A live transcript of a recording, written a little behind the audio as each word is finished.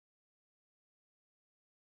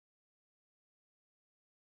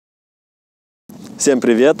Всем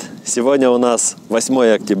привет! Сегодня у нас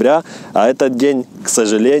 8 октября, а этот день, к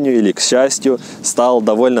сожалению или к счастью, стал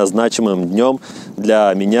довольно значимым днем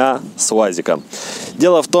для меня с Уазиком.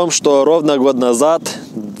 Дело в том, что ровно год назад,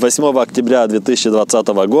 8 октября 2020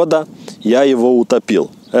 года, я его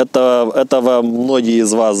утопил. Этого многие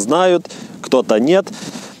из вас знают, кто-то нет.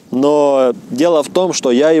 Но дело в том,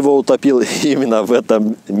 что я его утопил именно в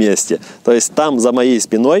этом месте. То есть там за моей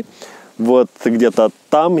спиной, вот где-то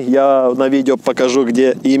там, я на видео покажу,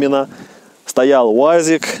 где именно, стоял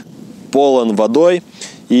УАЗик, полон водой,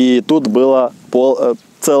 и тут было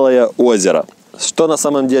целое озеро. Что на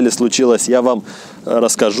самом деле случилось, я вам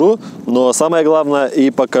расскажу, но самое главное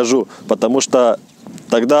и покажу, потому что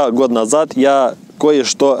тогда, год назад, я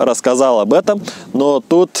кое-что рассказал об этом, но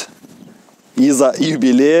тут из-за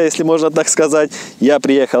юбилея, если можно так сказать, я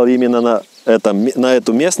приехал именно на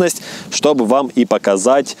эту местность, чтобы вам и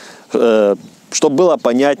показать, чтобы было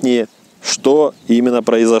понятнее, что именно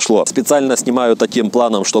произошло. Специально снимаю таким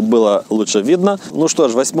планом, чтобы было лучше видно. Ну что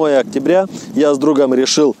ж, 8 октября я с другом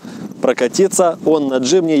решил прокатиться. Он на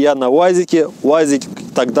джимне, я на Уазике. Уазик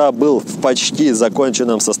тогда был в почти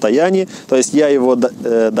законченном состоянии. То есть я его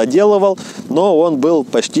доделывал, но он был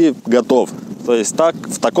почти готов. То есть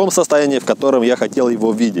в таком состоянии, в котором я хотел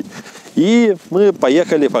его видеть. И мы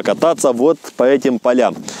поехали покататься вот по этим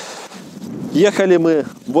полям. Ехали мы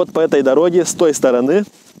вот по этой дороге с той стороны.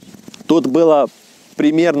 Тут было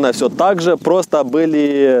примерно все так же, просто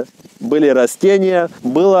были растения,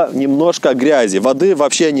 было немножко грязи, воды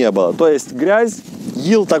вообще не было. То есть грязь,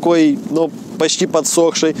 ил такой, ну, почти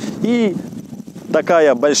подсохший, и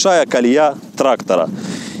такая большая колея трактора.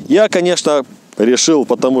 Я, конечно, решил,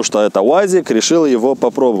 потому что это УАЗик, решил его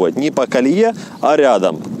попробовать. Не по колее, а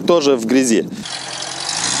рядом, тоже в грязи.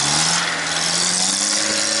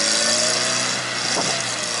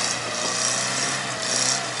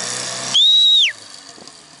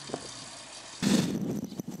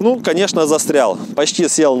 Ну, конечно, застрял. Почти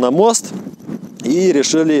сел на мост и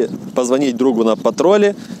решили позвонить другу на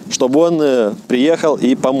патруле, чтобы он приехал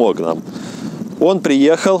и помог нам. Он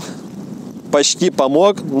приехал, почти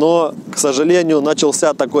помог, но, к сожалению,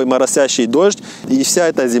 начался такой моросящий дождь, и вся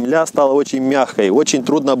эта земля стала очень мягкой. Очень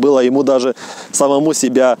трудно было ему даже самому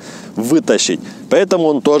себя вытащить. Поэтому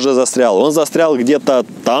он тоже застрял. Он застрял где-то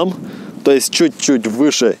там, то есть чуть-чуть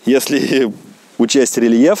выше, если учесть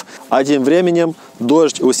рельеф. А тем временем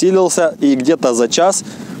дождь усилился, и где-то за час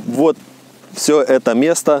вот все это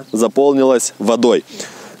место заполнилось водой.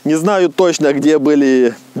 Не знаю точно, где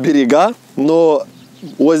были берега, но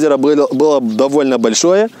озеро было довольно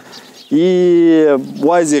большое, и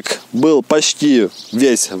УАЗик был почти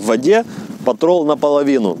весь в воде, патрол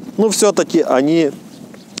наполовину. Ну, все-таки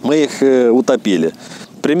мы их утопили.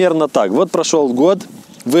 Примерно так. Вот прошел год,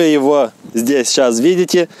 вы его здесь сейчас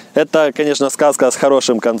видите. Это, конечно, сказка с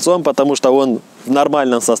хорошим концом, потому что он в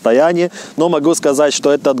нормальном состоянии. Но могу сказать,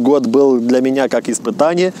 что этот год был для меня как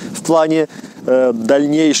испытание в плане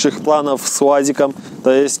дальнейших планов с УАЗиком.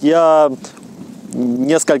 То есть я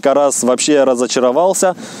несколько раз вообще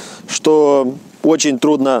разочаровался, что очень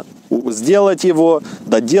трудно сделать его,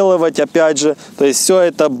 доделывать опять же. То есть все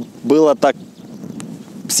это было так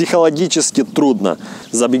психологически трудно.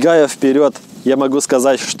 Забегая вперед, я могу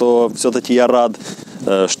сказать, что все-таки я рад,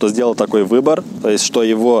 что сделал такой выбор, то есть что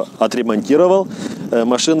его отремонтировал.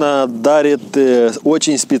 Машина дарит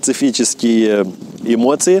очень специфические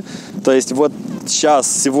эмоции. То есть вот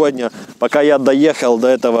сейчас, сегодня, пока я доехал до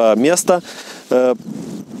этого места,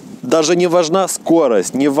 даже не важна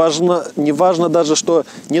скорость, не важно даже, что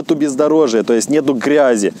нету бездорожья, то есть нету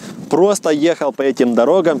грязи. Просто ехал по этим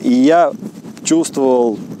дорогам, и я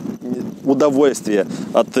чувствовал удовольствие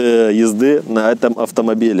от езды на этом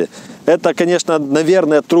автомобиле. Это, конечно,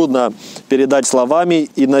 наверное, трудно передать словами,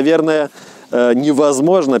 и, наверное,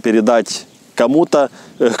 невозможно передать кому-то,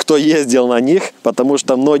 кто ездил на них, потому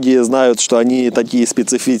что многие знают, что они такие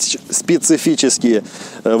специфические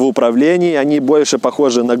в управлении, они больше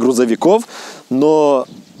похожи на грузовиков, но,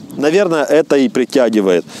 наверное, это и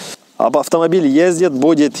притягивает. Автомобиль ездит,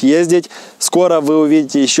 будет ездить. Скоро вы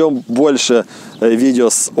увидите еще больше видео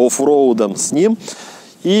с оффроудом с ним.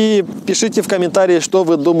 И пишите в комментарии, что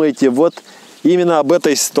вы думаете вот именно об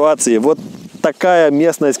этой ситуации. Вот такая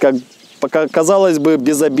местность, как казалось бы,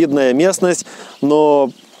 безобидная местность, но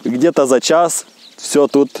где-то за час все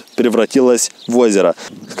тут превратилось в озеро.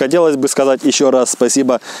 Хотелось бы сказать еще раз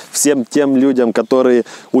спасибо всем тем людям, которые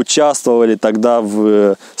участвовали тогда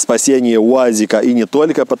в спасении УАЗика, и не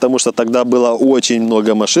только, потому что тогда было очень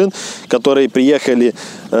много машин, которые приехали,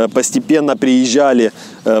 постепенно приезжали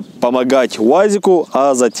помогать УАЗику,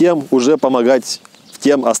 а затем уже помогать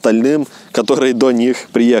тем остальным, которые до них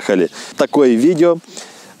приехали. Такое видео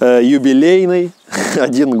юбилейный,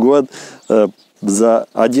 1 год, за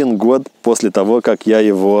 1 год после того, как я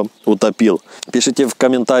его утопил. Пишите в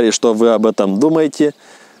комментарии, что вы об этом думаете,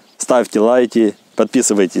 ставьте лайки,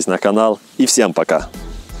 подписывайтесь на канал и всем пока!